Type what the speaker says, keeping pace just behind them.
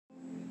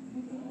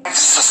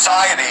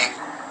society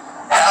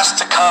has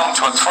to come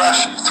to a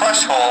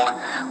threshold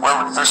where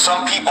there's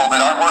some people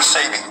that aren't worth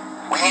saving.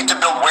 We need to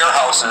build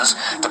warehouses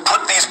to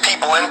put these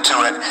people into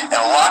it and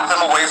lock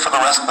them away for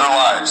the rest of their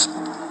lives.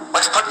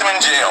 Let's put them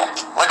in jail.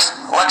 Let's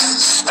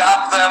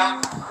stop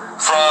them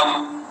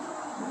from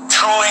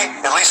truly,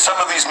 at least some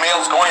of these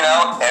males going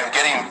out and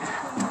getting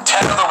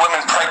 10 other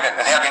women pregnant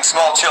and having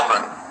small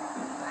children.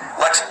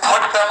 Let's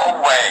put them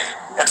away.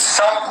 At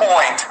some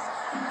point,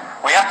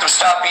 we have to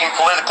stop being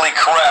politically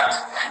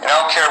correct. And I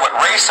don't care what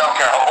race, I don't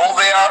care how old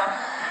they are.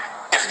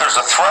 If there's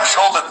a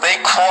threshold that they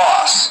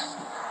cross,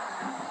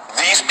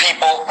 these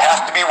people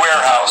have to be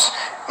warehoused.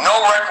 No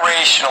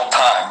recreational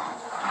time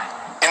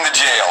in the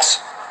jails.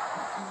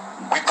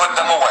 We put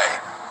them away.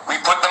 We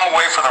put them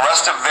away for the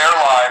rest of their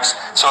lives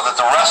so that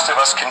the rest of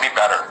us can be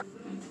better.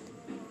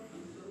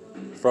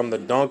 From the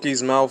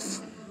donkey's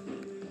mouth,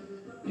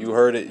 you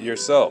heard it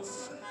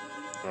yourself.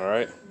 All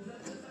right?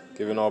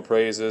 Giving all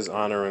praises,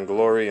 honor, and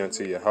glory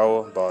unto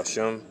Yahweh,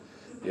 Ba'ashem,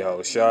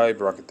 Yahweh Shai,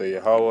 Barakatah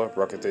Yahweh,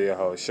 Barakatah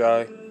Yahweh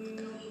Shai,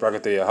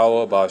 Barakatah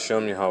Yahweh,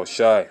 Ba'ashem, Yahweh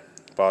Shai,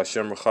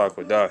 Ba'ashem Rechak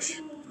Wadash.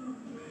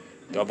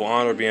 Double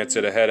honor be unto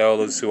the head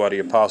elders who are the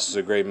apostles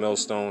of Great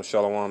Millstone.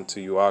 Shalom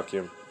to you,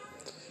 Akim,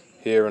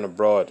 here and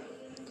abroad.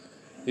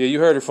 Yeah, you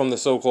heard it from the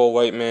so-called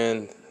white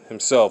man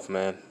himself,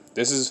 man.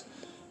 This is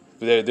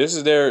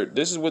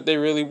what they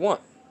really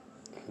want.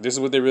 This is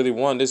what they really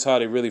want. This is how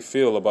they really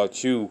feel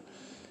about you.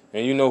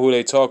 And you know who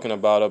they talking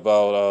about,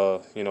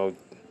 you know,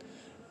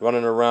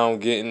 running around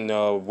getting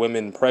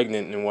women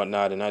pregnant and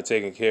whatnot and not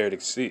taking care of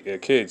the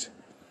kids.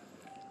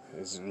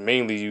 It's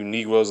mainly you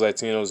Negroes,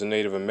 Latinos, and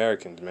Native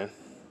Americans, man.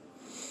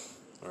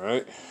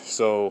 Alright,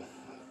 so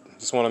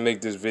just want to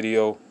make this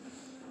video,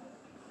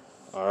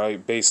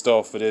 alright, based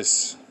off of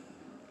this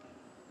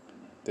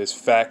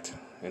fact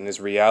and this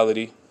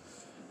reality.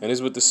 And this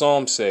is what the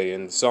Psalms say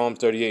in Psalm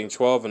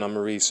 38:12, and I'm going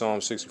to read Psalm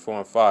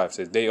 64:5. It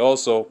says, they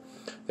also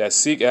that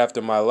seek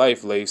after my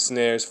life lay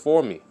snares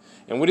for me.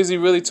 And what is he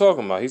really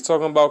talking about? He's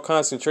talking about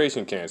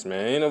concentration camps,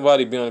 man. Ain't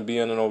nobody going to be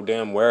in no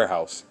damn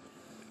warehouse.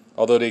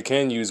 Although they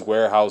can use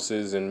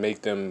warehouses and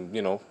make them,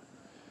 you know,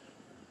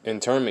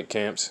 internment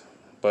camps.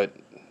 But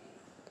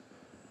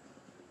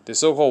the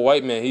so-called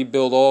white man, he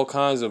built all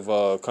kinds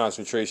of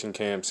concentration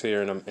camps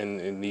here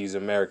in these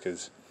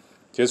Americas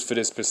just for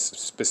this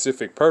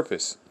specific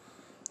purpose.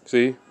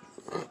 See?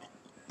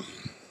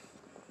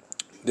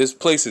 This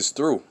place is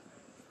through.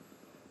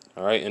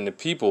 All right? And the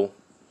people,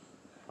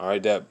 all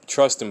right, that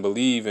trust and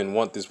believe and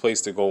want this place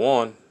to go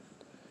on,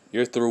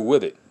 you're through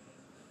with it.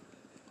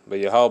 But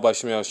Yahweh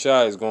B'Shem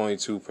Shai is going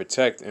to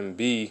protect and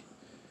be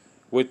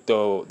with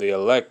the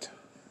elect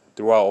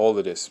throughout all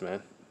of this,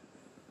 man.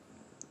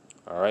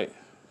 All right?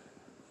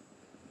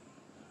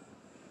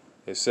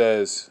 It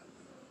says,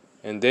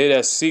 and they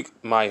that seek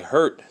my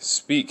hurt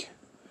speak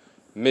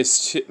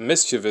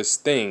mischievous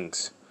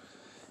things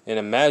and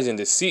imagine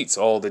deceits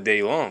all the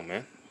day long,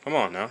 man. Come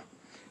on now.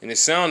 And it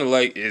sounded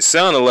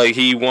like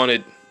he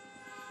wanted,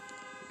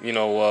 you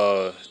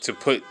know, to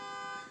put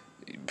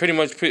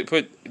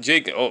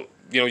Jake, you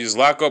know, just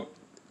lock up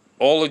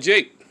all of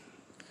Jake.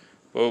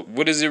 Well,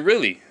 what is it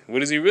really? What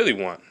does he really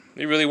want?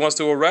 He really wants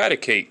to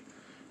eradicate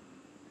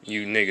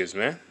you niggas,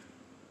 man.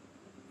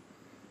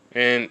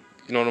 And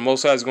you know, the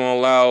Most High is going to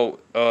allow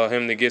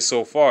him to get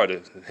so far.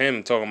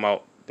 Him talking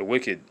about the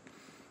wicked.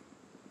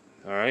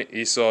 All right,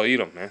 Esau,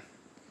 Edom, man.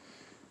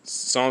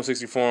 Psalm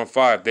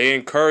 64:5. They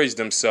encourage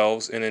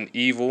themselves in an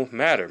evil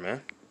matter,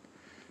 man.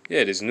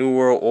 Yeah, this New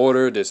World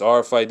Order, this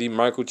RFID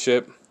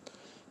microchip,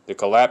 the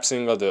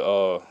collapsing of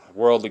the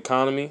world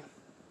economy.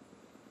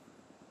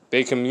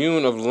 They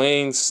commune of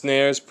laying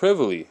snares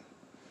privily.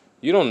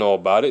 You don't know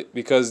about it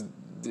because,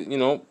 you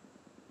know,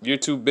 you're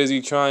too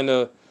busy trying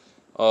to,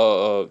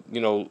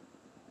 you know,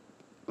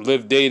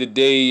 live day to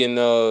day and,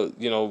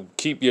 you know,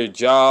 keep your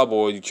job,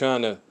 or you're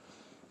trying to,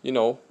 you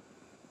know,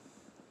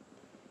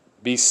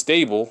 be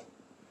stable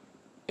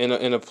in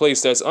a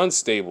place that's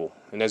unstable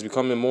and that's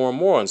becoming more and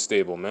more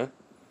unstable, man.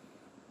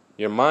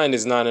 Your mind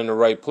is not in the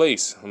right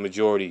place, a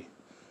majority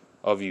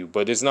of you.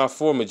 But it's not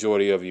for a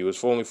majority of you.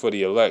 It's only for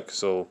the elect.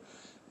 So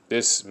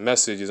this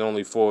message is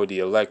only for the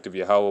elect of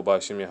Yahweh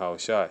B'Shem Yahweh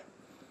Shai.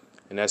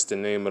 And that's the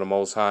name of the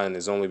Most High and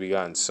His only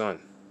begotten Son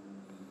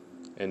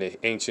in the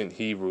ancient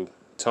Hebrew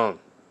tongue.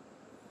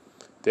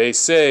 They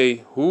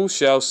say, who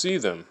shall see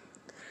them?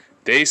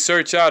 They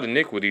search out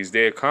iniquities.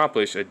 They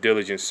accomplish a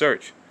diligent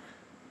search.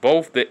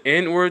 Both the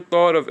inward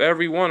thought of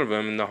every one of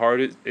them and the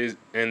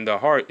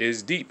heart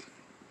is deep.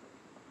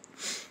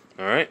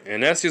 All right, and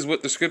that's just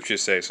what the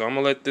scriptures say. So I'm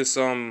gonna let this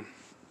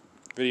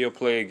video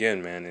play again,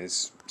 man.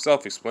 It's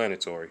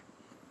self-explanatory.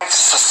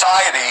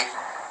 Society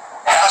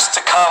has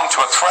to come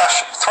to a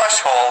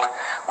threshold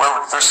where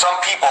there's some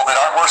people that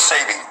aren't worth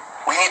saving.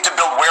 We need to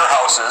build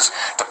warehouses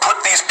to put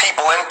these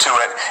people into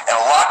it and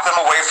lock them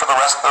away for the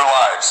rest of their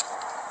lives.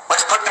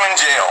 Let's put them in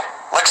jail.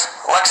 Let's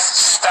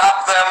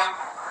stop them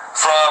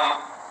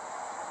from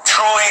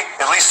truly,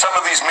 at least some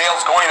of these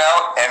males going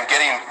out and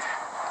getting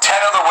 10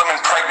 other women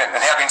pregnant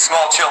and having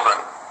small children.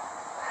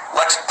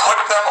 Let's put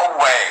them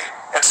away.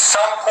 At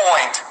some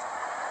point,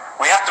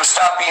 We have to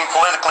stop being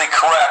politically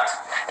correct.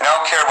 And I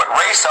don't care what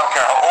race, I don't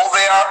care how old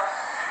they are.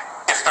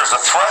 If there's a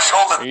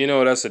threshold that... You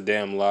know, that's a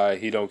damn lie.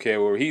 He don't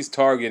care where he's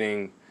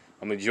targeting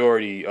a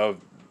majority of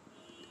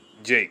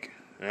Jake,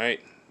 all right?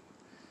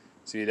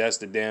 See, that's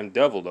the damn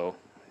devil, though.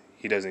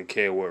 He doesn't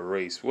care what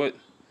race. What?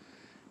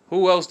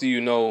 Who else do you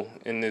know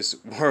in this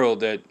world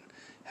that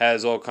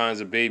has all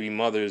kinds of baby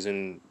mothers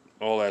and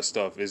all that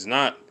stuff? It's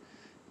not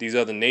these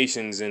other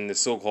nations and the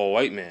so-called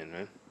white man,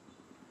 man.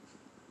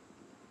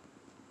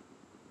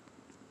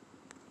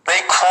 They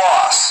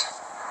cross.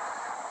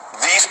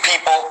 These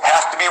people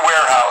have to be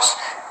warehoused.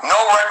 No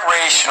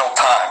recreational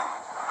time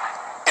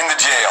in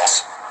the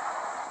jails.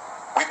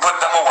 We put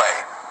them away.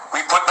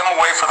 We put them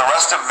away for the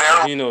rest of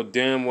their... You know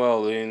damn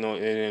well it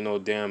ain't no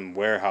damn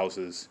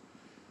warehouses.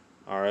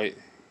 All right.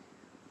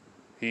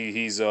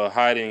 He's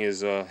hiding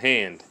his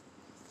hand,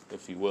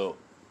 if you will.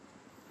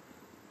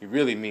 He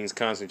really means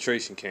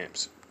concentration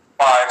camps.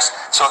 Lives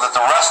so that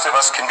the rest of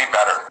us can be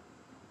better.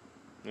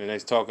 And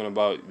he's talking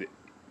about the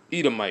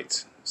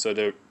Edomites, so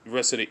the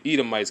rest of the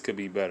Edomites could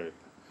be better.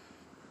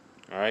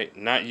 All right,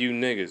 not you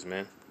niggas,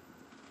 man.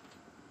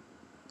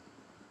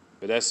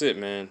 But that's it,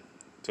 man.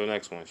 Till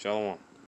next one. Shalom.